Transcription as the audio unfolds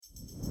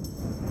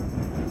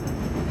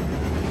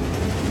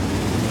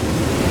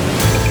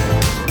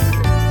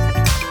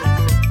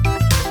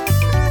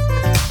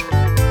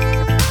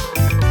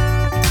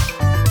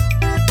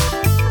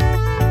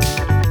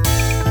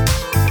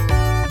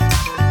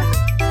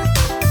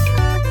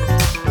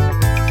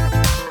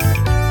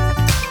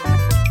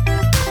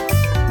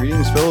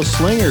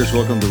Slingers,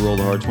 welcome to Roll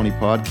the Hard 20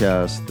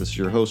 podcast. This is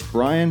your host,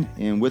 Brian,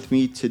 and with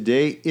me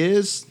today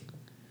is...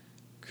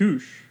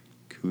 Koosh.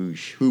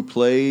 Koosh, who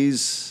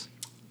plays...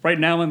 Right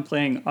now I'm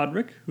playing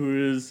Odric,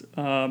 who is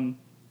a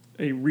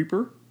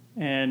Reaper,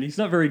 and he's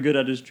not very good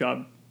at his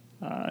job.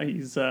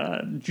 He's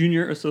a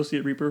junior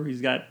associate Reaper.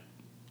 He's got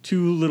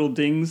 2 little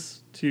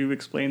dings to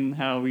explain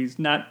how he's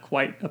not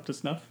quite up to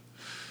snuff.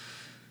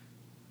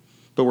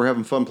 But we're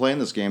having fun playing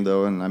this game,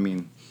 though, and I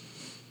mean...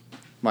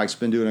 Mike's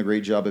been doing a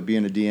great job at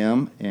being a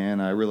DM,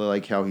 and I really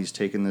like how he's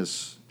taken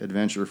this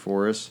adventure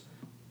for us.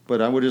 But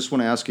I would just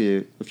want to ask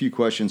you a few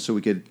questions so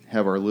we could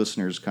have our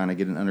listeners kind of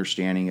get an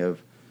understanding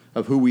of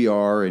who we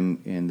are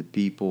and the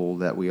people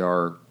that we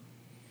are,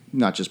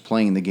 not just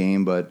playing the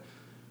game, but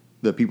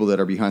the people that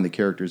are behind the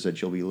characters that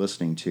you'll be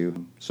listening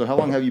to. So how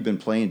long have you been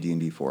playing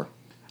D&D for?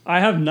 I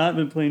have not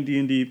been playing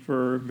D&D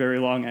for very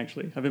long,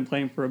 actually. I've been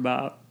playing for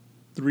about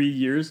 3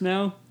 years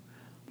now,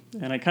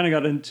 and I kind of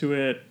got into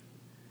it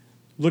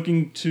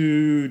looking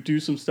to do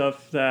some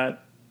stuff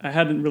that I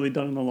hadn't really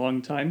done in a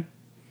long time.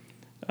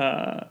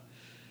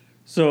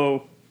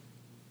 So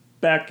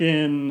back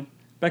in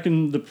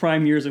the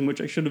prime years in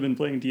which I should have been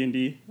playing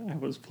D&D, I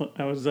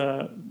was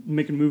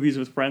making movies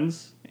with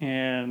friends,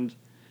 and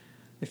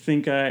I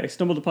think I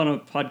stumbled upon a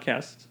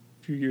podcast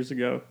a few years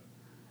ago,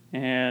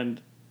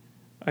 and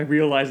I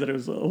realized that it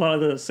was a lot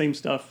of the same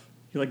stuff.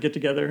 You get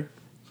together,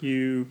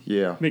 you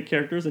make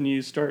characters, and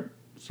you start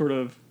sort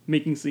of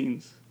making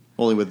scenes.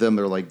 Only with them,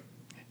 they're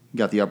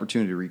got the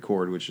opportunity to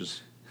record, which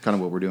is kind of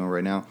what we're doing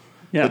right now.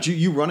 Yeah. But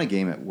you run a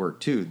game at work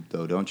too,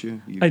 though, don't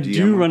you? I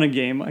do run a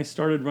game. I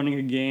started running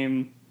a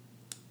game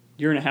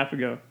a year and a half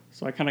ago.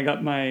 So I kind of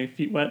got my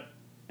feet wet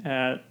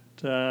at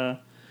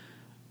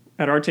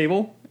our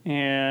table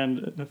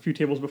and a few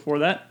tables before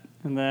that.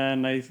 And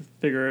then I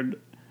figured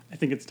I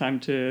think it's time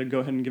to go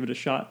ahead and give it a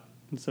shot.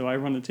 And so I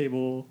run the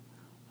table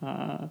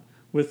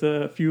with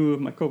a few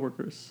of my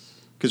coworkers.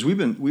 Because we've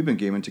been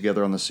gaming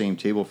together on the same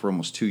table for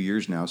almost 2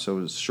 years now, so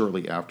it was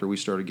shortly after we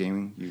started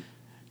gaming.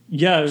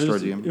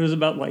 It was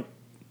about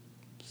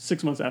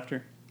 6 months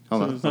after. Oh,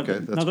 so it's not okay,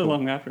 that's not that cool.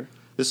 long after.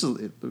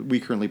 We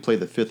currently play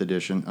the 5th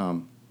edition,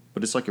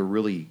 but it's a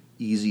really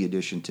easy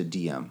edition to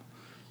DM.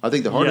 I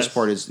think the hardest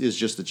part is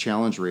just the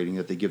challenge rating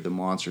that they give the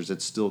monsters.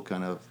 It's still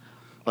kind of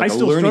I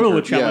still struggle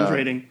with challenge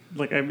rating.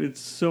 It's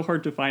so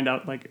hard to find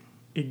out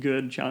a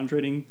good challenge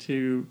rating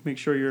to make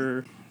sure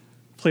your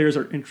players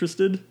are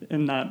interested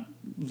and not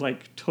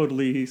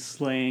totally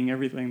slaying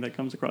everything that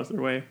comes across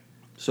their way.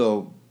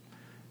 So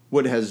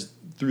what has,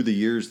 through the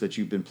years that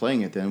you've been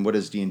playing it then, what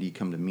has D&D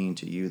come to mean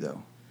to you,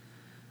 though?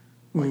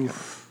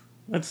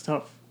 That's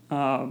tough.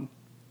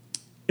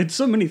 It's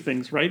so many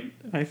things, right?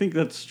 I think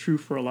that's true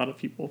for a lot of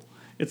people.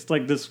 It's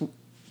it's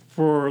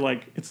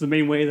the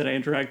main way that I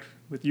interact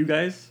with you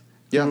guys.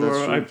 Yeah,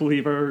 that's true. I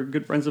believe are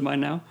good friends of mine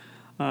now.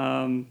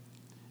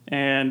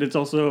 And it's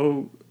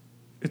also,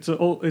 it's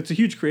a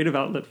huge creative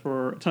outlet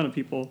for a ton of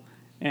people.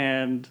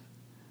 And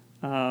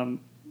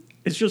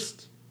it's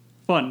just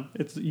fun.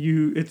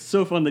 It's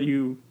so fun that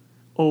you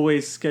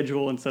always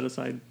schedule and set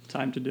aside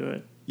time to do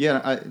it.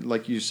 Yeah,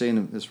 like you're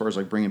saying, as far as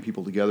bringing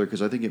people together,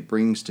 because I think it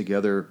brings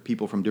together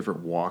people from different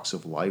walks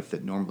of life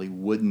that normally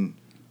wouldn't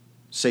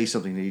say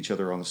something to each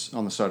other on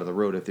the side of the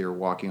road if they were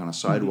walking on a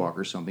sidewalk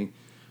or something.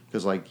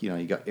 Because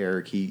you got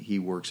Eric, he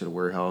works at a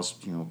warehouse,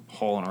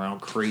 hauling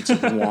around crates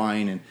of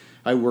wine, and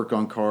I work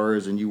on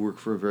cars, and you work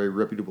for a very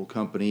reputable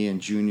company,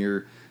 and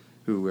Junior,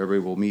 who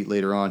everybody will meet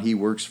later on, he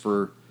works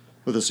with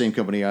the same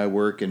company I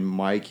work, and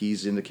Mike,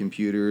 he's into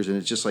computers, and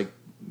it's just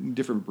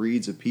different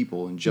breeds of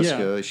people. And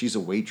Jessica, she's a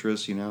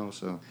waitress,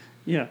 so.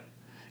 Yeah.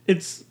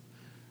 It's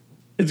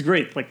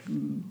great.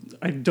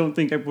 I don't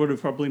think I would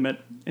have probably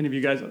met any of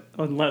you guys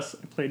unless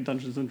I played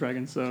Dungeons and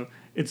Dragons. So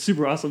it's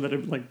super awesome that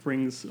it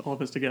brings all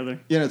of us together.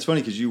 Yeah, and it's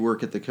funny because you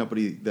work at the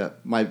company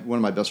that one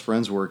of my best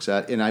friends works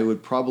at, and I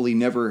would probably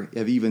never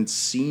have even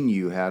seen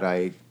you had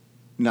I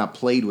not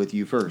played with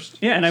you first.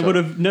 Yeah, and I would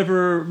have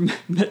never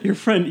met your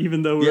friend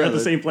even though we were at the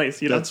same place.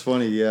 That's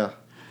funny, yeah.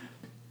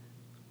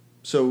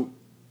 So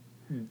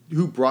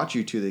who brought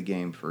you to the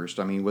game first?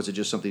 I mean, was it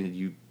just something that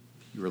you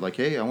were like,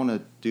 hey, I want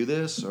to do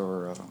this,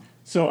 or...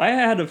 So I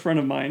had a friend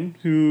of mine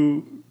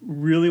who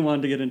really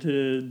wanted to get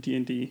into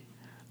D&D,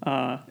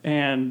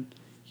 and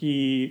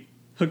he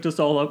hooked us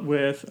all up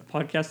with a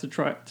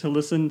podcast to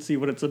listen, see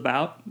what it's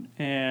about,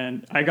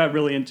 and I got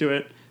really into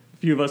it. A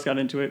few of us got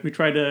into it. We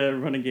tried to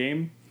run a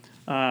game,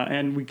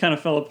 and we kind of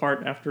fell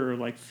apart after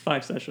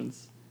 5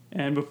 sessions.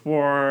 And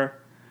before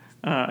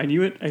I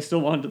knew it, I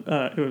still wanted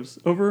it was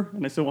over,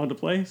 and I still wanted to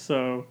play,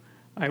 so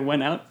I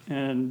went out,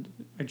 and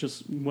I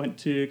just went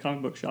to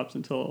comic book shops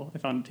until I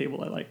found a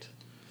table I liked.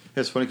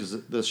 It's funny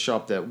because the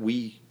shop that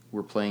we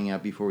were playing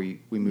at before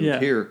we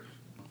moved here,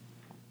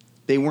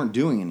 they weren't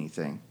doing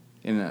anything.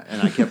 And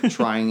I kept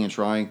trying and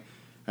trying.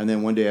 And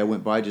then one day I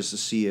went by just to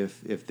see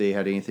if they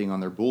had anything on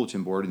their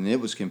bulletin board, and it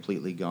was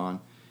completely gone.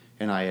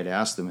 And I had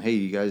asked them, hey,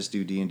 you guys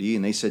do D&D?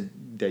 And they said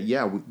that,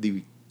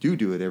 we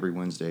do it every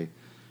Wednesday.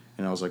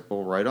 And I was like,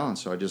 well, right on.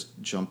 So I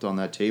just jumped on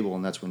that table,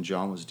 and that's when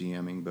John was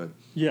DMing. But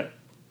yeah,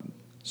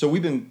 So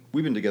we've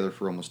been together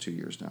for almost 2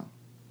 years now.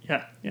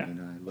 Yeah, yeah.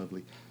 And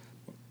lovely.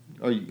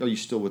 Are you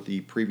still with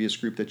the previous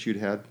group that you'd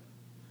had,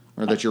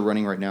 or that you're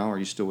running right now? Are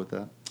you still with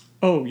that?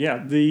 Oh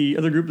yeah, the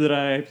other group that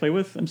I play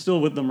with, I'm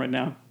still with them right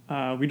now.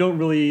 We don't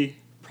really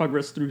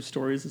progress through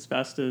stories as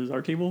fast as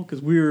our table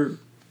because we're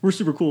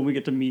super cool and we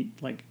get to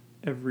meet like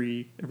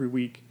every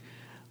week.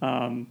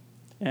 But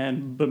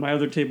my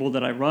other table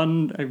that I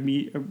run,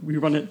 we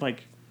run it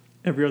like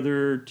every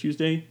other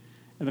Tuesday,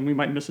 and then we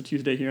might miss a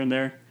Tuesday here and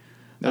there.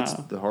 That's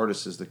the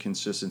hardest, is the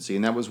consistency,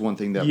 and that was one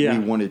thing that Yeah.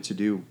 we wanted to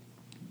do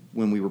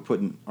when we were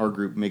putting our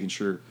group, making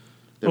sure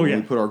that Oh, when yeah.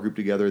 we put our group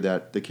together,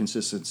 that the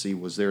consistency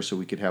was there, so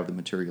we could have the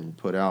material to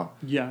put out.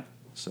 Yeah.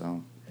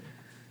 So,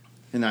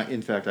 and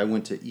in fact, I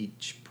went to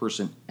each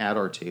person at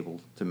our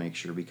table to make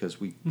sure, because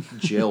we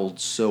gelled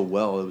so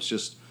well. It was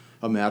just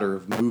a matter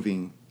of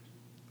moving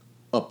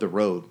up the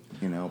road,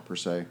 per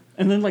se.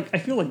 And then like I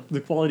feel like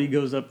the quality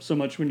goes up so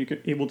much when you're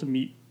able to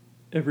meet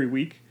every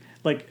week.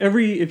 Like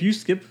if you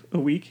skip a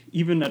week,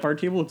 even at our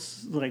table,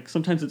 it's like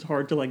sometimes it's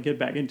hard to like get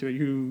back into it.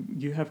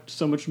 You have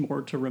so much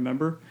more to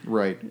remember,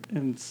 Right.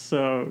 and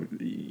so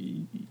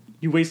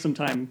you waste some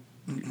time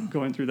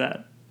going through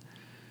that.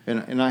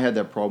 And I had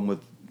that problem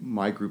with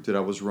my group that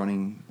I was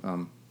running a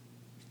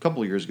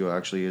couple of years ago,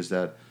 actually, is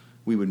that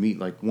we would meet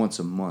like once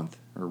a month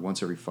or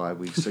once every 5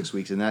 weeks, 6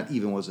 weeks, and that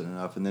even wasn't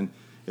enough. And then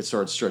it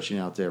started stretching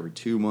out to every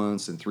 2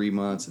 months and 3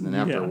 months, and then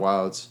after Yeah. a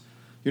while,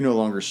 you're no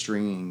longer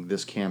stringing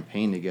this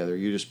campaign together.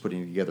 You're just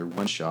putting together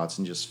one shots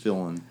and just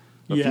filling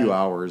a Yeah. few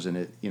hours,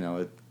 and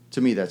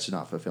to me, that's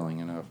not fulfilling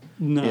enough.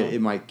 No.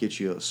 It might get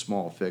you a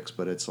small fix,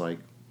 but it's like,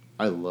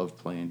 I love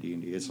playing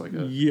D&D. It's like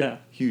a Yeah.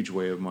 huge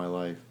way of my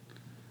life.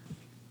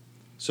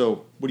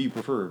 So, what do you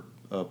prefer,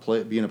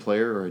 being a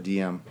player or a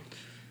DM?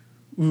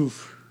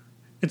 Oof,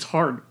 it's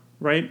hard,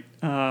 right?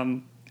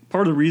 Part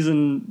of the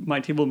reason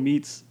my table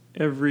meets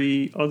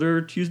every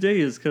other Tuesday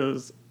is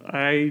because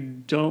I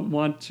don't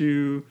want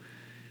to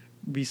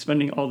be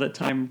spending all that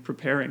time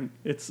preparing.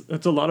 It's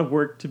a lot of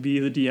work to be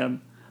the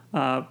DM,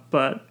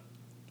 but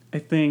I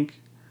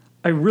think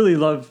I really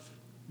love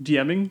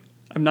DMing.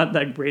 I'm not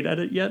that great at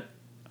it yet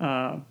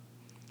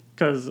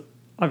because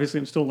obviously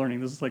I'm still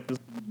learning.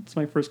 It's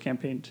my first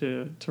campaign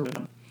to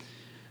run,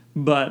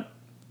 but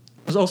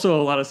there's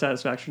also a lot of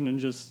satisfaction in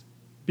just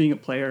being a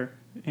player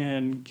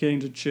and getting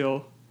to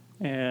chill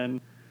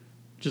and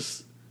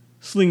just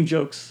sling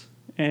jokes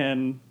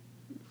and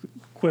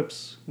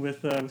quips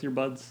with your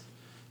buds.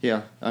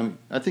 Yeah,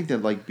 I think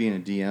that, like, being a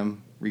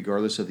DM,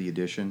 regardless of the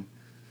edition,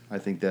 I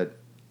think that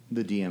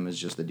the DM is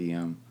just the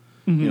DM.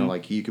 Mm-hmm.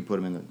 Like you could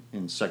put them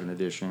in second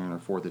edition or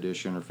fourth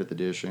edition or fifth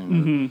edition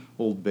Mm-hmm.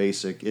 or old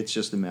basic. It's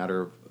just a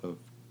matter of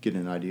getting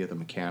an idea of the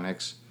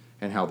mechanics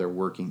and how they're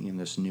working in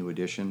this new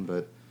edition.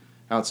 But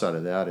outside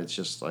of that, it's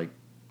just like,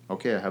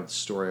 okay, I have the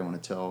story I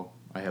want to tell.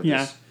 I have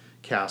this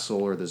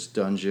castle or this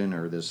dungeon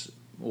or this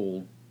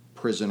old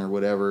prison or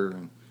whatever,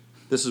 and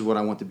this is what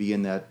I want to be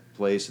in that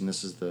place, and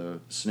this is the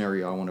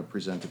scenario I want to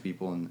present to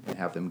people and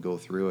have them go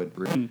through it.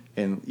 Mm.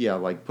 And yeah,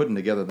 like putting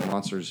together the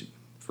monsters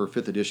for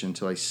 5th edition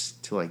until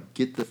I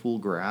get the full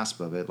grasp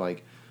of it.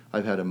 Like,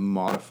 I've had to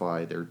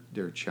modify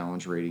their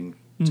challenge rating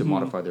to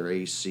modify their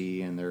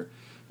AC and their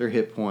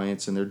hit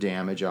points and their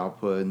damage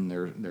output and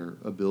their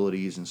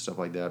abilities and stuff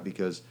like that,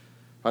 because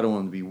I don't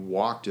want them to be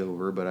walked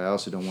over, but I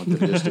also don't want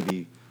them just to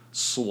be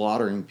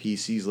slaughtering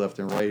PCs left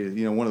and right.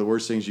 One of the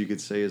worst things you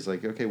could say is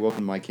like, okay, welcome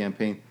to my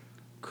campaign.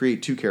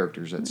 Create 2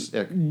 characters. That's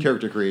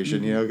character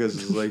creation,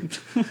 because it's like,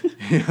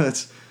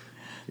 that's.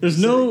 There's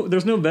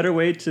no better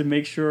way to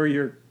make sure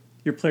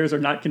your players are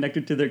not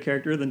connected to their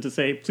character than to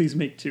say, please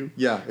make 2.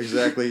 Yeah,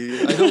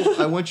 exactly.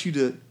 I want you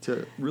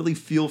to really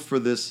feel for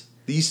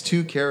these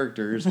 2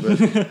 characters,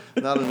 but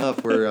not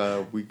enough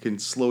where we can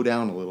slow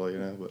down a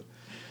little, But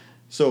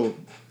so,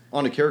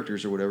 on to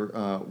characters or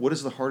whatever. What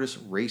is the hardest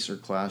race or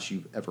class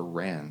you've ever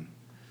ran?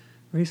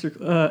 Racer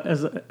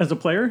as a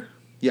player?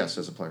 Yes,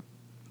 as a player.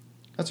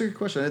 That's a good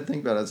question. I didn't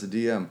think about it as a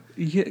DM.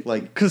 Yeah,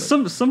 Like, because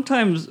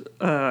sometimes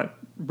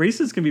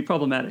races can be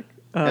problematic.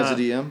 As a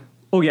DM?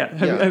 Oh yeah.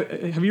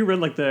 Yeah. Have you read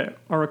like the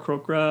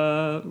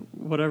Aarakocra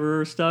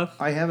whatever stuff?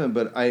 I haven't,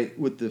 but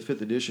with the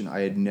 5th edition, I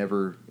had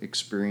never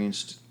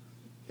experienced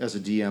as a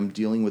DM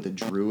dealing with a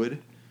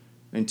druid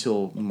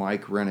until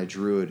Mike ran a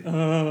druid.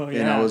 Oh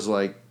yeah. And I was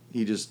like,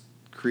 he did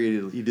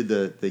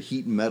the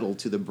heat metal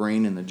to the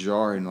brain in the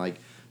jar and like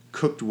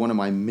cooked one of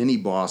my mini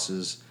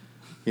bosses,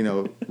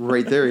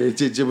 right there.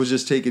 It was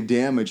just taking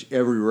damage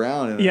every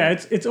round. And yeah,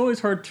 it's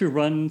always hard to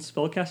run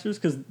spellcasters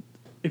because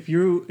if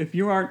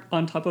you aren't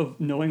on top of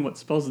knowing what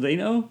spells they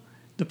know,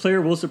 the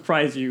player will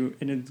surprise you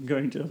and it's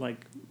going to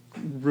like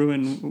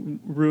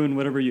ruin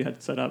whatever you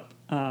had set up.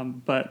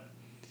 But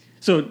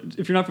so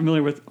if you're not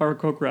familiar with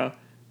Aarakocra,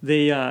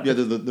 they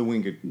the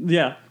winged.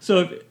 yeah.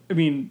 So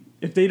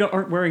if they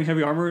aren't wearing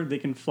heavy armor, they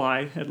can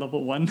fly at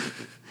level 1.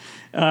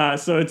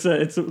 So it's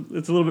a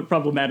little bit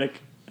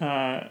problematic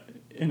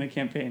in a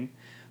campaign.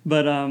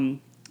 But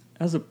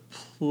as a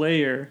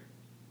player,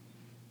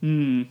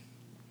 I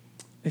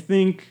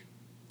think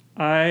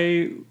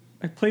I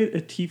played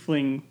a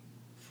tiefling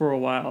for a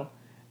while,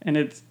 and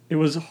it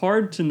was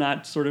hard to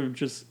not sort of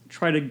just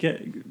try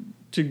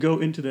to go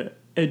into the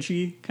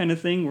edgy kind of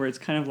thing where it's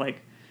kind of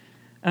like,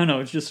 I don't know,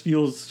 it just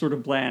feels sort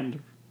of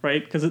bland,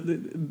 right? Because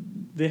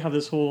they have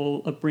this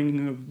whole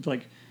upbringing of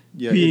like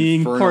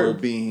being infernal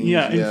beings,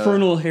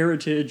 infernal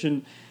heritage,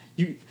 and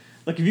you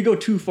like if you go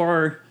too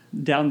far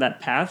down that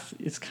path,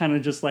 it's kind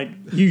of just like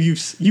you've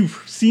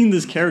seen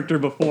this character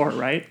before,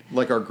 right?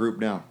 Like our group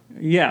now.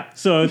 Yeah,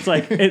 so it's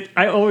like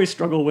I always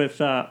struggle with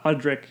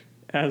Audric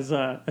as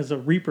a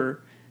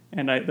Reaper,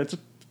 and that's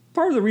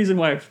part of the reason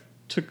why I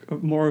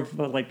took more of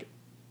a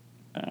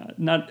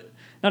not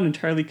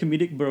entirely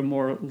comedic, but a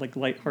more like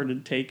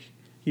lighthearted take.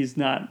 He's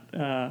not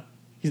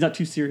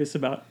too serious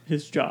about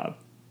his job.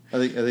 I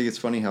think it's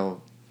funny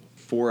how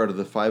 4 out of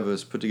the 5 of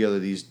us put together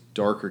these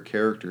darker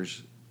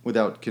characters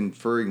without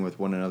conferring with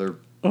one another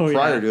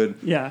prior to it.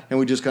 Yeah. And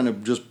we just kind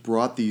of just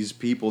brought these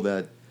people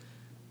that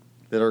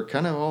are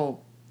kind of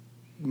all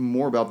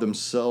more about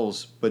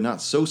themselves, but not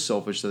so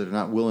selfish that they're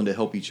not willing to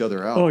help each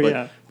other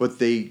out. But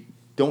they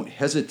don't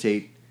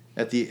hesitate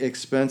at the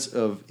expense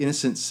of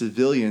innocent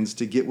civilians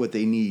to get what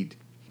they need.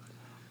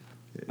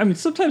 I mean,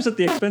 sometimes at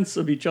the expense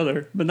of each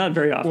other, but not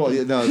very often. Well,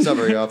 no, it's not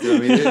very often. I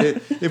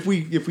mean, if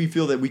we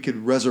feel that we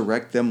could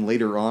resurrect them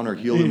later on or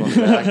heal them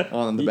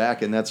on the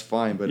back, and that's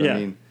fine. But I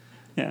mean,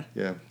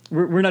 yeah,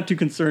 we're not too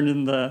concerned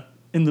in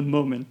the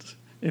moment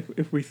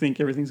if we think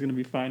everything's going to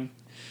be fine.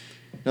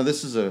 Now,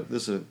 this is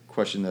a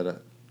question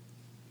that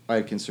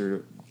I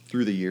considered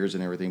through the years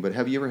and everything. But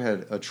have you ever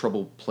had a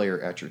troubled player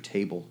at your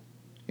table?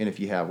 And if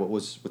you have,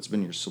 what's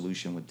been your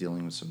solution with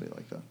dealing with somebody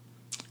like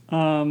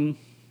that?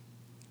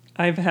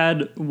 I've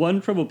had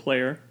one trouble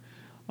player,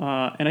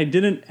 and I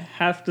didn't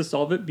have to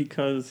solve it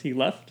because he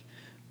left.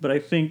 But I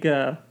think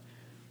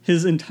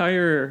his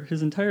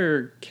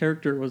entire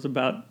character was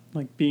about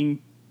like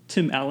being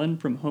Tim Allen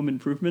from Home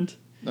Improvement.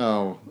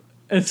 Oh,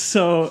 and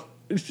so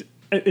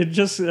it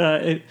just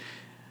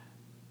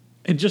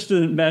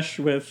didn't mesh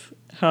with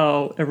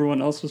how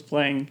everyone else was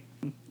playing,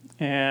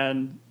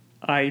 and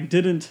I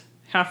didn't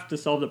have to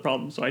solve the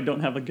problem. So I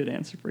don't have a good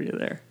answer for you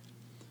there.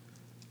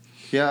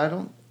 Yeah,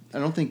 I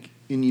don't think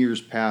in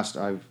years past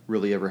I've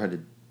really ever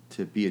had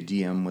to be a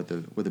DM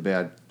with a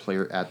bad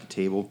player at the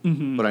table.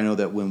 Mm-hmm. But I know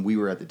that when we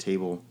were at the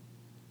table,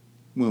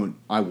 when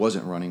I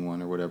wasn't running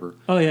one or whatever,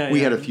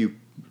 we had a few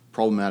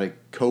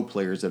problematic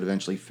co-players that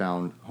eventually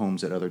found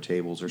homes at other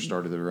tables or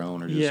started their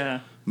own or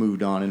just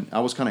moved on. And I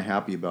was kind of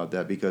happy about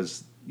that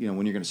because,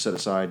 when you're going to set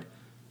aside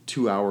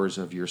 2 hours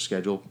of your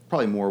schedule,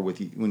 probably more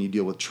when you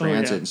deal with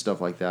transit and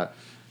stuff like that,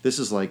 this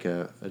is like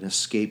an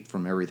escape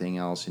from everything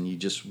else, and you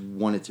just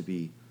want it to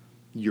be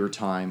your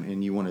time,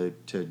 and you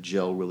want to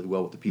gel really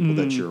well with the people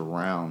that you're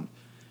around,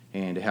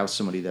 and to have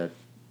somebody that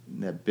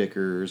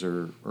bickers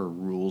or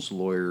rules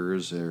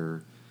lawyers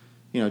or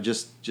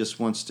just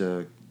wants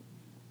to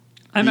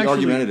be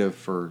argumentative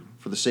for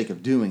the sake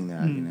of doing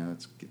that.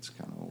 It's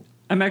kind of old.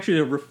 I'm actually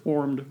a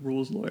reformed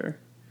rules lawyer.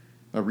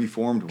 A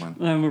reformed one.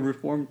 I'm a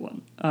reformed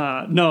one.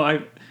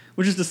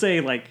 Which is to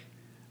say, like,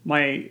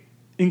 my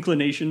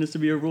inclination is to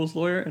be a rules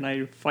lawyer, and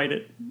I fight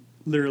it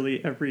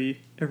literally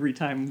every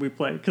time we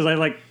play because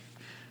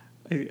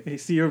I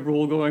see a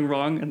rule going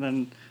wrong, and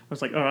then I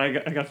was like, I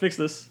got to fix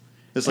this.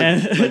 It's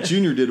like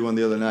Junior did one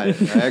the other night.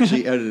 I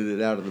actually edited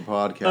it out of the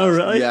podcast. Oh,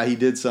 really? Yeah, he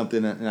did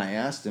something, and I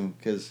asked him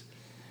because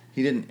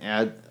he didn't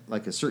add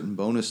like a certain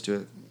bonus to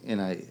it, and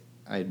I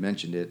had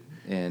mentioned it,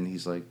 and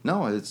he's like,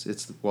 no, it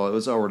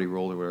was already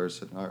rolled or whatever. I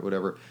said, all right,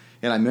 whatever.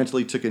 And I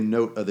mentally took a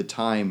note of the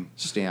time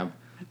stamp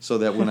so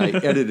that when I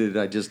edited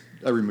it,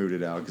 I removed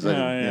it out because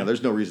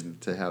there's no reason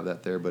to have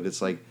that there. But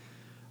it's like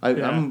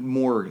I'm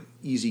more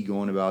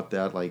easygoing about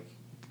that. Like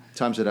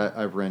times that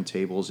I've ran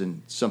tables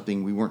and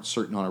something we weren't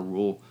certain on a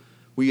rule,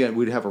 we'd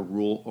have a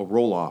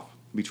roll off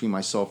between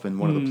myself and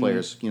one of the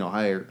players.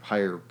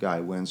 Higher guy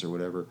wins or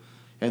whatever,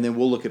 and then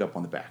we'll look it up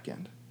on the back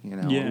end.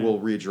 We'll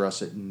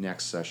readdress it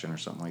next session or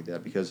something like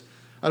that because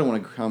I don't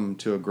want to come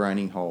to a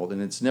grinding halt, and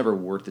it's never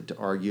worth it to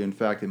argue. In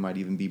fact, it might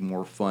even be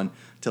more fun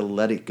to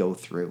let it go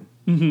through.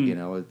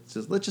 Mm-hmm. It's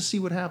just, let's just see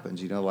what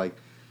happens. Like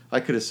I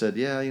could have said,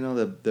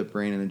 the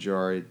brain in a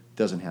jar, it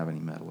doesn't have any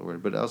metal or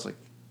whatever, but I was like,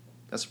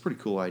 that's a pretty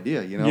cool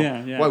idea.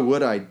 Why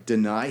would I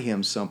deny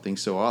him something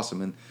so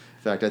awesome? And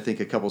in fact, I think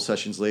a couple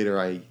sessions later,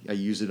 I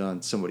used it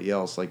on somebody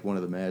else, like one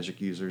of the Magic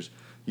users.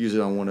 Use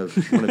it on one of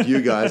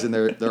you guys, and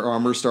their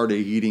armor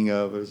started heating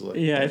up. It was like,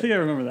 I think I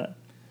remember that.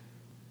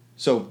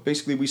 So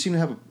basically, we seem to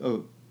have a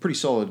pretty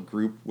solid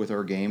group with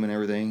our game and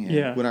everything.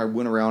 And when I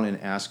went around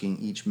and asking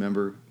each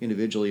member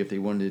individually if they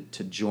wanted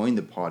to join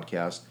the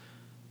podcast,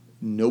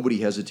 nobody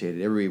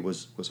hesitated. Everybody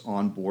was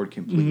on board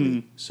completely.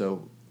 Mm-hmm.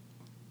 So,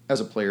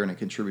 as a player and a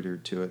contributor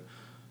to it,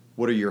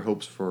 what are your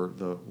hopes for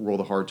the Roll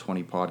the Hard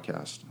 20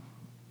 podcast?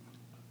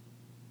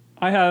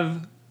 I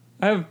have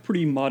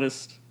pretty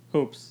modest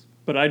hopes.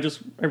 But I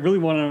really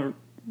want to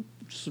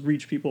just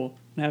reach people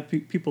and have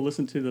people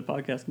listen to the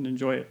podcast and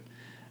enjoy it.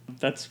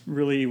 That's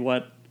really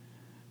what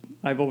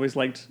I've always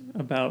liked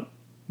about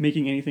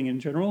making anything in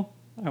general.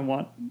 I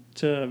want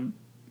to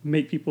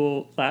make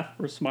people laugh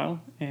or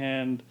smile,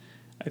 and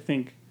I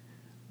think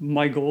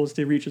my goal is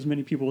to reach as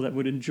many people that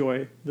would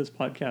enjoy this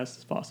podcast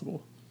as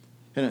possible.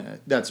 And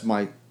that's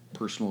my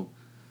personal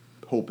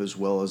hope as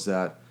well, is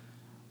that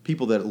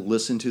people that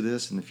listen to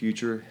this in the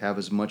future have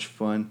as much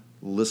fun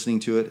listening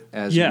to it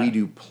as we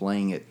do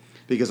playing it.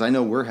 Because I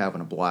know we're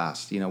having a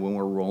blast, when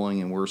we're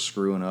rolling and we're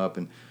screwing up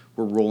and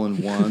we're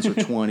rolling ones or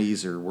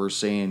 20s, or we're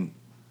saying,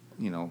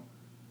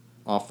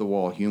 off the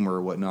wall humor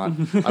or whatnot.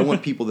 I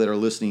want people that are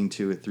listening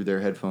to it through their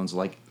headphones,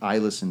 like I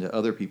listen to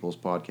other people's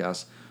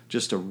podcasts,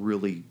 just to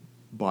really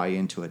buy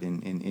into it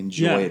and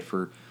enjoy it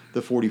for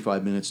the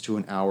 45 minutes to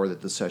an hour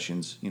that the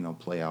sessions,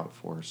 play out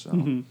for. So,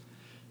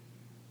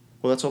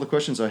 well, that's all the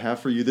questions I have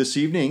for you this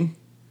evening.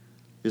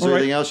 Is there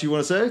anything else you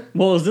want to say?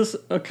 Well, is this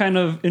a kind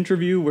of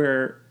interview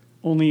where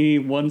only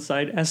one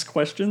side asks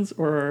questions,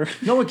 or?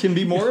 No, it can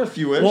be more if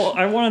you wish. Well,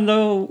 I want to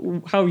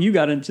know how you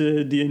got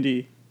into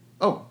D&D.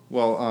 Oh,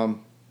 well,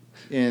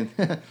 in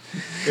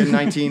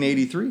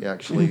 1983,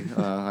 actually,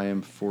 I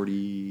am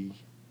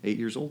 48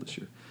 years old this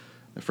year.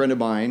 A friend of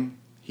mine,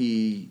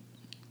 he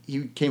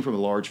came from a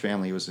large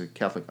family. He was a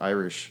Catholic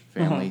Irish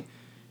family,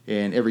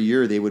 and every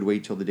year they would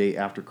wait till the day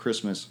after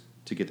Christmas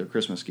to get their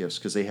Christmas gifts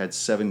because they had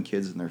 7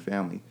 kids in their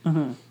family.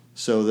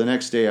 So the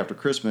next day after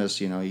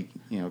Christmas, a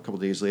couple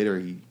of days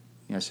later,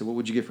 I said, "What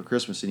would you get for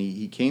Christmas?" And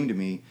he came to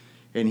me,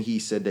 and he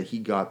said that he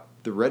got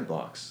the red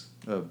box.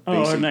 Oh,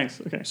 nice.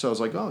 Okay. So I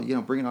was like,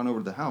 bring it on over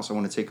to the house. I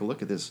want to take a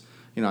look at this.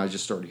 I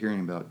just started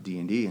hearing about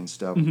D&D and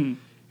stuff.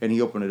 And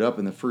he opened it up,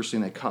 and the first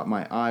thing that caught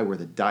my eye were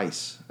the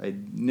dice.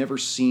 I'd never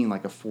seen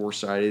like a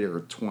 4-sided or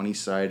a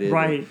 20-sided.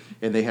 Right.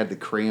 And they had the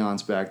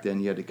crayons back then.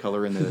 You had to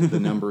color in the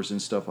numbers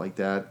and stuff like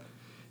that.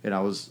 And I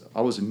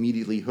was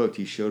immediately hooked.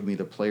 He showed me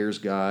the player's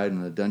guide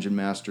and the Dungeon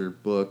Master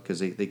book, because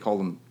they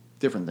called them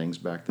different things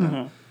back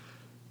then.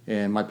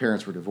 And my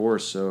parents were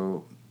divorced,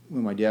 so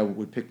when my dad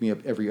would pick me up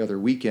every other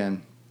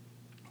weekend,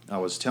 I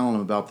was telling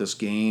him about this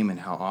game and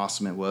how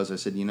awesome it was. I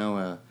said,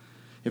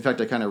 in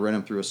fact, I kind of ran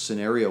him through a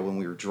scenario when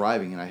we were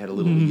driving, and I had a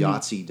little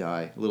Yahtzee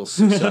die, a little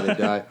 6-sided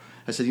die.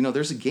 I said,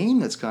 there's a game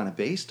that's kind of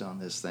based on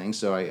this thing.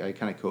 So I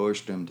kind of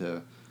coerced him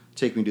to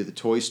take me to the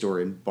toy store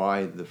and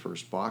buy the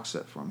first box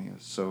set for me.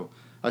 So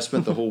I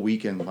spent the whole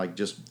weekend like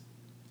just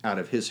out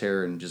of his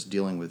hair and just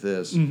dealing with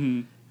this.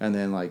 And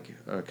then like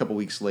a couple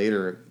weeks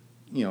later,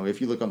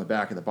 if you look on the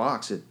back of the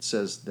box, it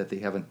says that they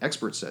have an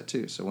expert set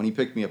too. So when he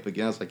picked me up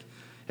again, I was like,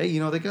 hey,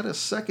 they got a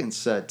second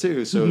set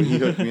too. So he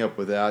hooked me up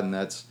with that, and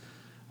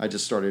I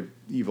just started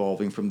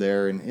evolving from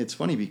there. And it's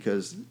funny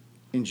because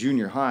in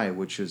junior high,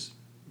 which is,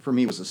 for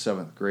me, was the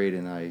 7th grade,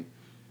 and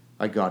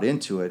I got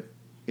into it,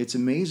 it's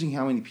amazing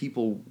how many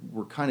people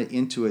were kind of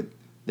into it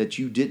that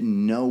you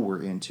didn't know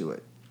were into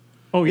it.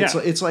 Oh, yeah.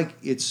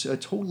 It's a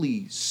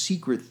totally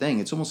secret thing.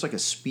 It's almost like a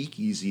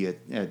speakeasy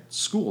at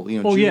school,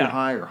 junior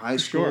high or high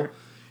school. Sure.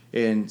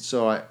 And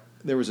so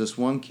there was this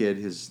one kid,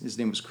 his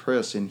name was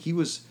Chris, and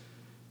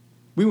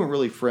we weren't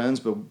really friends,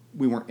 but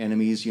we weren't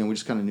enemies. We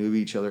just kind of knew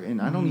each other. And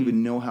I don't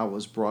even know how it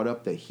was brought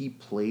up that he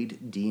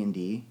played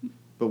D&D.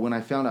 But when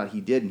I found out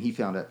he did, and he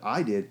found out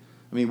I did,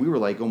 we were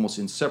like almost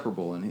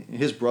inseparable. And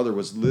his brother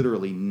was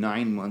literally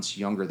 9 months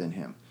younger than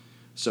him.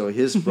 So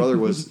his brother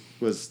was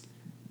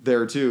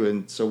there too.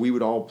 And so we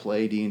would all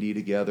play D&D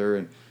together.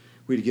 And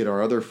we'd get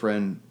our other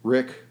friend,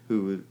 Rick,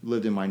 who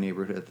lived in my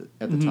neighborhood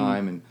at the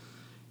time. And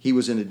he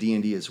was into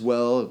D&D as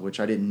well, which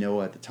I didn't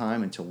know at the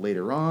time until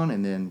later on,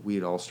 and then we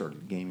had all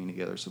started gaming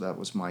together, so that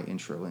was my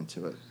intro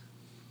into it.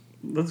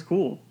 That's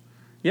cool.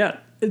 Yeah,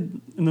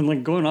 and then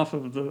like going off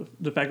of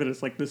the fact that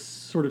it's like this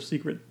sort of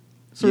secret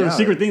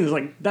thing is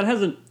like that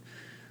hasn't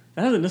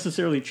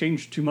necessarily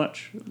changed too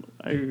much.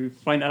 I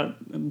find out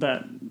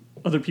that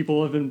other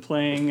people have been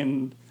playing,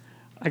 and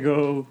I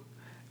go,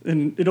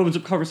 and it opens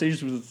up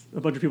conversations with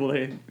a bunch of people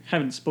they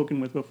haven't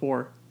spoken with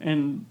before,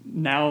 and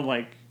now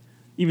like.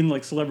 Even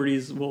like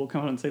celebrities will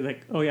come out and say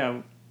like, "Oh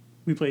yeah,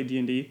 we play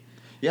D&D."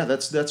 Yeah,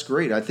 that's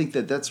great. I think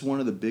that's one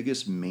of the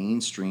biggest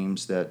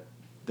mainstreams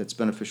that's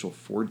beneficial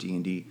for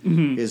D&D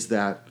is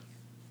that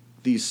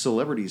these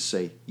celebrities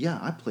say, "Yeah,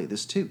 I play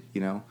this too."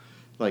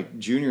 Like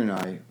Junior and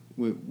I,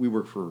 we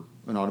work for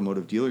an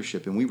automotive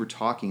dealership, and we were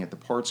talking at the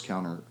parts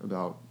counter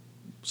about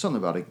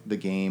something about the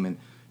game and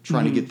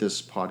trying to get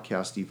this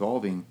podcast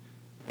evolving.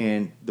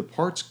 And the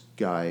parts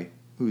guy,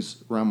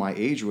 who's around my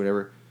age or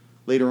whatever,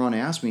 later on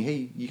asked me,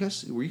 "Hey,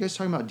 were you guys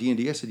talking about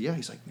D&D?" I said, "Yeah."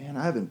 He's like, "Man,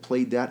 I haven't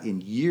played that in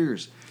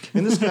years."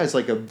 And this guy's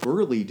like a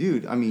burly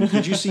dude.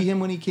 Did you see him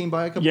when he came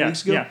by a couple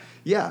weeks ago?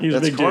 Yeah,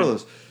 that's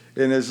Carlos.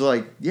 Dude. And it's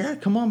like, "Yeah,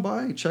 come on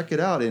by, check it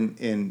out."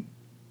 And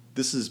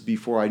this is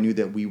before I knew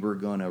that we were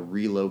going to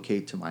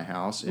relocate to my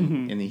house.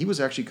 And he was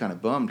actually kind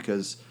of bummed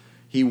because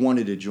he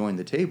wanted to join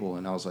the table.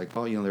 And I was like,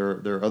 "Oh,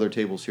 there are other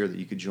tables here that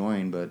you could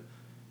join, but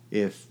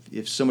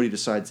if somebody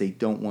decides they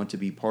don't want to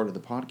be part of the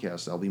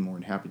podcast, I'll be more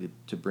than happy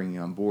to bring you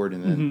on board."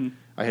 And then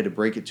I had to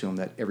break it to him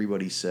that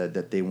everybody said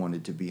that they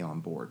wanted to be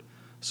on board.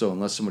 So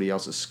unless somebody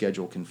else's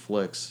schedule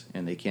conflicts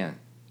and they can't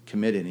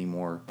commit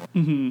anymore,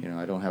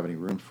 I don't have any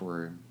room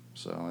for him.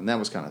 So, and that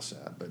was kind of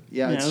sad. But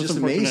yeah, it's just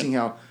amazing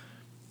how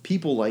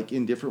people like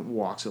in different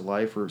walks of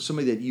life, or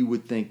somebody that you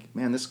would think,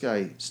 man, this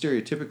guy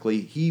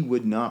stereotypically he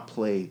would not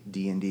play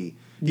D&D.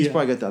 He's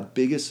probably got the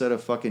biggest set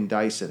of fucking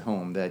dice at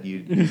home that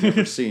you've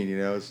never seen. You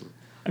know.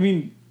 I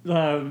mean,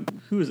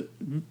 who is it?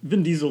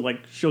 Vin Diesel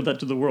like showed that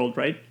to the world,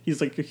 right?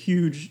 He's like a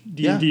huge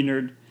D&D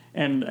nerd,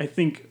 and I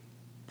think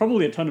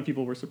probably a ton of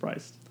people were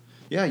surprised.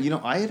 Yeah, you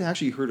know, I had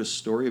actually heard a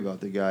story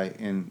about the guy,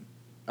 and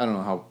I don't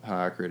know how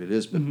accurate it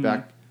is, but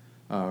back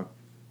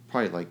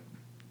probably like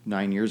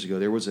 9 years ago,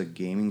 there was a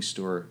gaming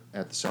store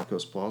at the South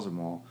Coast Plaza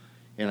Mall,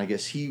 and I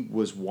guess he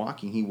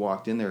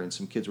walked in there, and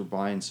some kids were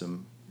buying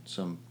some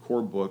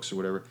core books or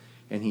whatever,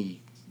 and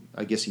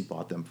I guess he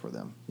bought them for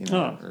them. You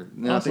know,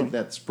 awesome. I think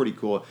that's pretty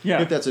cool.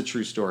 Yeah. If that's a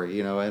true story,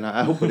 you know, and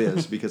I hope it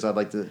is, because I'd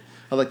like to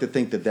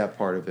think that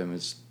part of him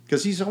is,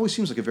 because he always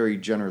seems like a very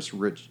generous,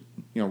 rich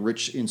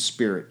in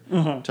spirit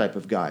type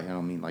of guy. I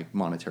don't mean like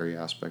monetary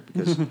aspect,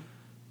 because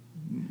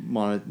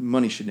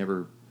money should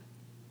never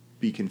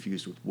be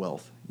confused with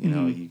wealth. You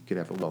know, you could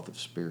have a wealth of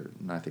spirit,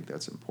 and I think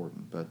that's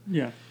important. But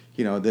you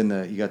know, then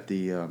you got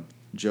the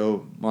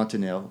Joe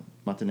Montanaro.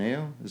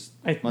 Montenegro?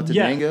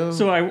 Yeah.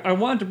 So I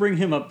wanted to bring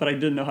him up, but I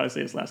didn't know how to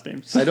say his last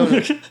name. So. I don't know.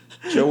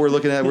 Joe, we're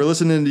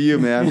listening to you,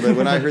 man. But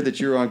when I heard that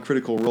you're on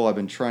Critical Role, I've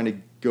been trying to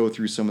go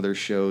through some of their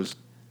shows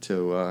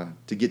to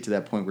get to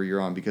that point where you're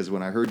on, because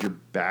when I heard your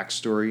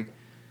backstory,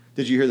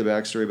 did you hear the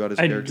backstory about his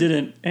character? I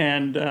didn't,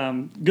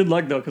 and good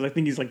luck though, because I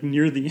think he's like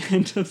near the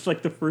end of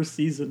like the first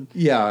season.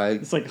 Yeah,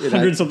 it's like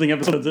 100-something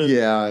episodes in.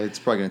 Yeah, it's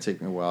probably going to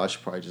take me a while. I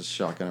should probably just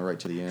shotgun it right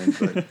to the end.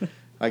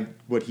 But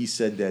what he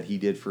said that he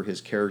did for his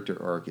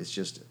character arc is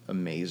just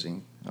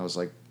amazing. I was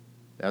like,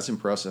 that's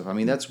impressive. I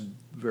mean, that's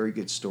very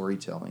good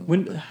storytelling.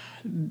 When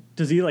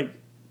does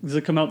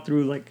it come out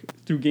through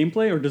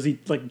gameplay, or does he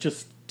like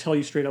just tell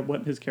you straight up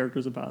what his character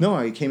is about? No,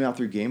 it came out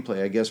through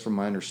gameplay. I guess from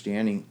my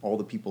understanding, all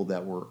the people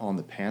that were on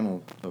the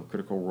panel of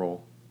Critical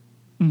Role,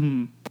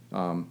 they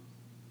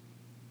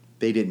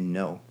didn't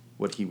know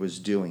what he was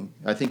doing.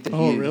 I think that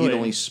he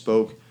only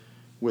spoke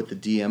with the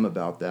DM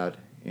about that,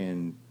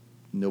 and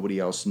nobody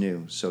else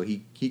knew. So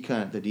the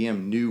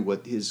DM knew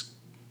what his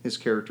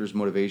character's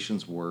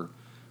motivations were,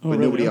 but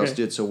nobody else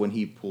did. So when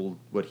he pulled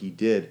what he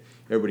did,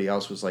 everybody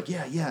else was like,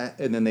 yeah,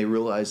 and then they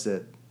realized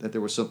that there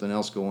was something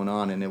else going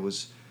on, and it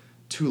was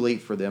too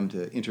late for them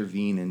to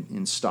intervene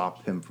and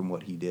stop him from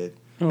what he did.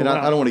 I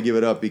don't want to give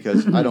it up,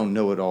 because I don't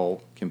know it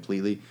all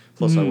completely.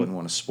 Plus, I wouldn't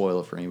want to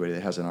spoil it for anybody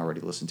that hasn't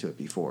already listened to it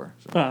before.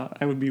 So.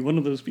 I would be one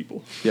of those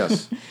people.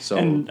 Yes. So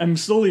and I'm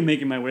slowly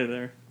making my way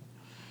there.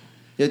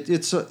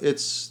 It's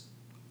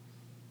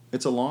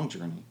a long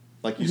journey.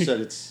 Like you said,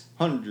 it's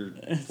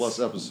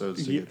 100+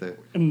 episodes to get there.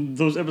 And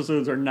those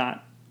episodes are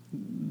not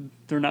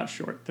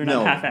short. They're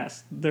not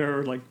half-assed.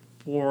 They're like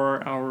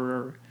 4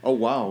 hour. Oh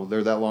wow,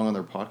 they're that long on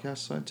their podcast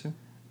side too?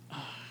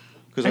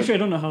 Actually, I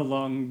don't know how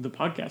long the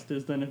podcast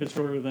is then, if it's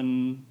shorter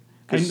than...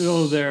 I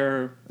know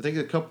they're... I think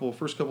the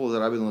first couple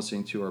that I've been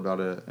listening to are about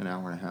an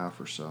hour and a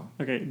half or so.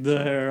 Okay,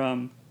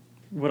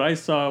 what I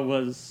saw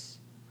was...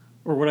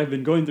 Or what I've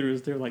been going through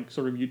is they're like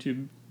sort of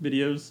YouTube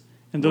videos,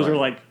 and those are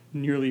like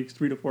nearly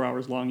 3 to 4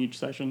 hours long each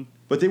session.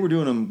 But they were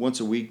doing them once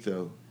a week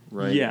though,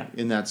 right? Yeah.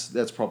 And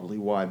that's probably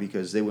why,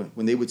 because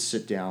when they would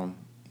sit down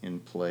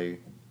and play,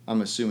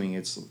 I'm assuming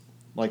it's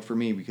like for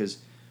me, because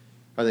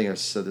I think I've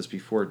said this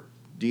before,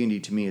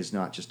 D&D to me is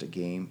not just a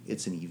game,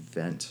 it's an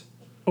event.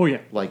 Oh yeah.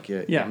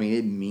 I mean,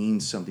 it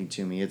means something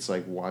to me. It's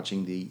like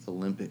watching the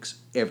Olympics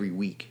every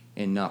week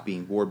and not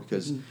being bored,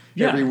 because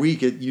every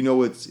week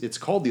it's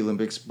called the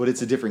Olympics, but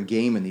it's a different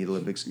game in the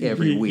Olympics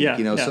every week.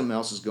 Something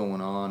else is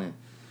going on,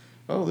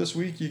 and this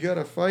week you got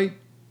to fight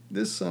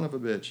this son of a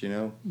bitch.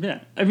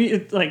 Yeah, I mean,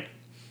 it's like,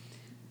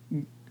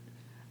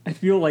 I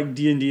feel like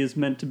D&D is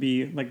meant to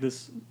be like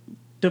this,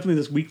 definitely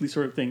this weekly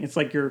sort of thing. It's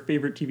like your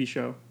favorite TV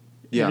show.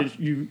 Yeah,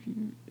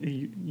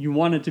 you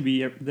want it to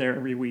be there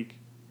every week.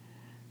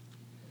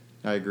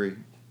 I agree.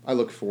 I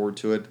look forward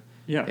to it.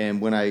 Yeah. And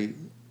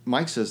when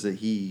Mike says that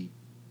he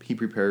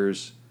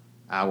prepares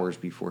hours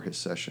before his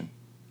session.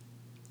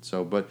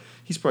 So, but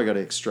he's probably got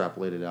to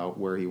extrapolate it out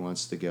where he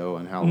wants to go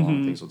and how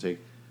long things will take.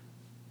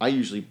 I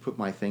usually put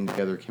my thing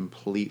together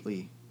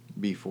completely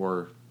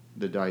before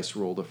the dice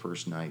roll the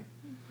first night.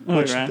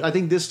 Which I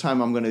think this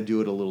time I'm going to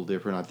do it a little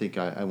different. I think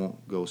I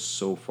won't go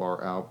so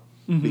far out,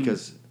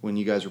 because when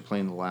you guys were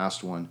playing the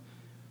last one,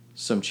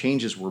 some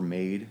changes were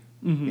made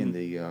in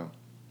the...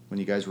 when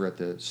you guys were at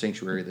the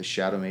Sanctuary, the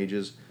Shadow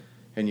Mages,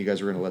 and you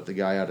guys were going to let the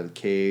guy out of the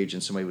cage,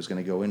 and somebody was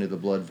going to go into the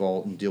Blood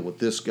Vault and deal with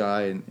this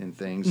guy and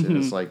things. And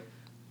it's like,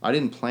 I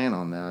didn't plan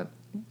on that.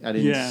 I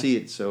didn't see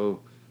it. So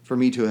for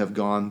me to have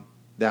gone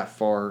that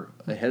far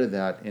ahead of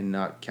that and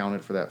not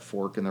counted for that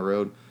fork in the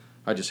road,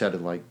 I just had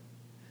to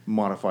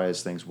modify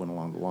as things went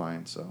along the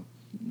line. So,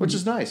 which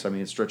is nice. I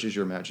mean, it stretches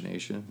your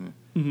imagination.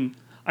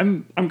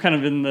 I'm kind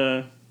of in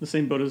the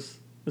same boat as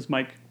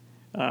Mike.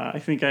 I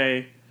think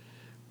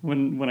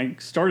when I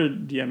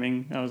started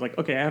DMing, I was like,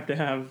 okay, I have to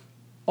have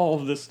all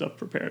of this stuff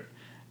prepared.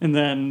 And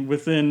then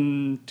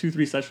within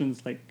 2-3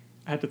 sessions, I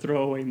had to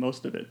throw away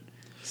most of it.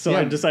 So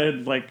I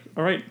decided,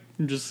 all right,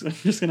 I'm just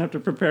gonna have to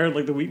prepare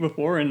the week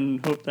before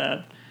and hope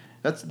that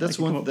That's I can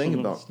come one up thing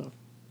with some stuff.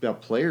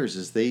 about players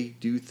is they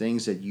do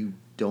things that you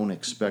don't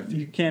expect.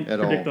 You can't at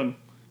predict all. them.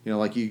 You know,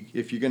 like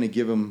if you're going to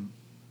give them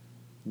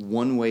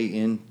one way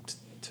in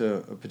to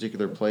a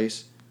particular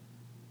place,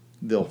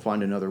 they'll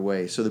find another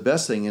way. So the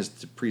best thing is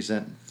to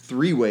present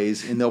 3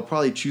 ways, and they'll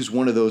probably choose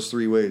one of those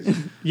 3 ways.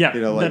 Yeah,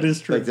 you know, like, that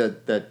is true. Like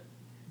that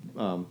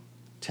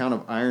town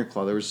of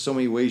Ironclaw. There was so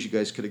many ways you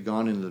guys could have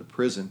gone into the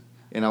prison,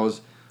 and I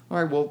was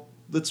all right. Well,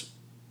 let's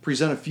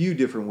present a few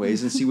different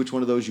ways and see which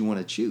one of those you want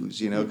to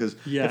choose. You know, because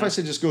if I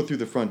said just go through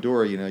the front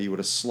door, you know, you would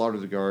have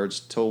slaughtered the guards,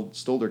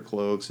 stole their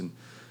cloaks, and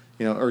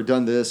you know, or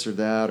done this or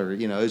that, or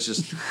you know,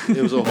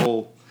 it was a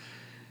whole.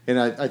 And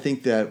I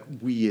think that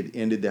we had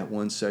ended that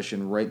one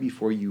session right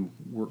before you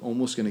were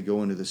almost going to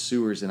go into the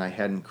sewers, and I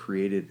hadn't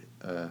created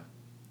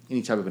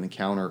any type of an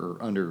encounter or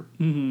under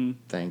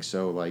thing.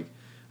 So, like,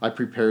 I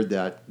prepared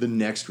that the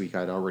next week.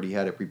 I'd already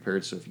had it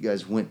prepared. So if you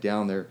guys went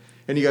down there,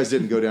 and you guys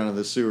didn't go down to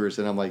the sewers,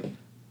 and I'm like,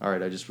 all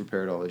right, I just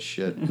prepared all this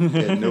shit,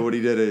 and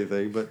nobody did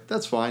anything. But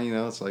that's fine, you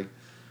know. It's like,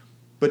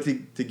 but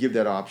to give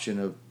that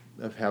option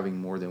of having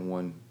more than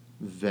one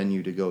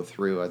venue to go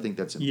through, I think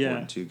that's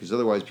important too, because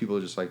otherwise people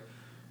are just like,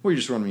 well, you're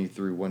just running me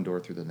through one door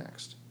through the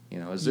next. You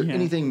know, is there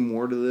anything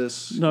more to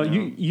this? No,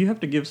 you know? you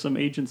have to give some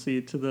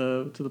agency to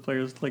the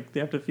players. Like, they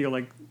have to feel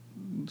like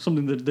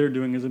something that they're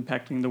doing is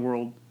impacting the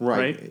world.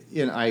 Right?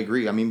 And I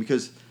agree. I mean,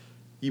 because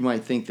you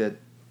might think that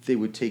they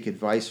would take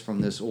advice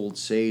from this old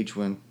sage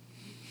when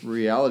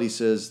reality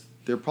says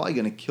they're probably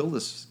going to kill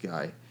this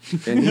guy.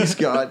 And he's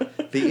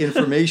got the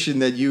information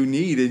that you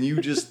need, and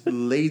you just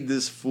laid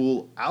this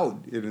fool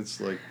out. And it's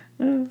like...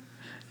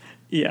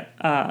 Yeah.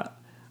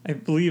 I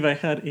believe I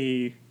had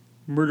a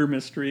murder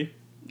mystery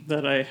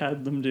that I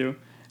had them do.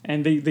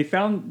 And they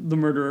found the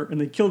murderer, and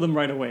they killed him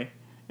right away.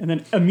 And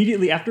then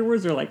immediately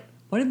afterwards, they're like,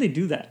 why did they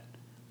do that?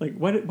 Like,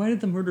 why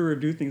did the murderer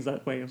do things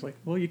that way? I was like,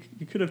 well, you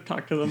could have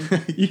talked to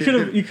them. You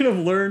could have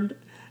learned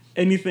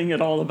anything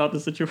at all about the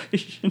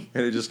situation.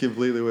 And it just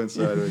completely went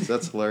sideways.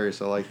 That's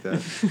hilarious. I like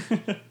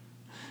that.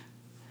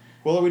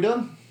 Well, are we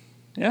done?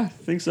 Yeah, I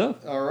think so.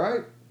 All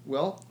right.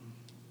 Well,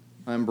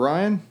 I'm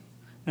Brian.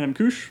 And I'm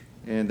Koosh.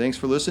 And thanks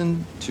for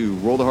listening to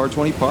Roll the Hard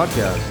 20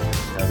 podcast.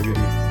 Have a good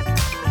evening.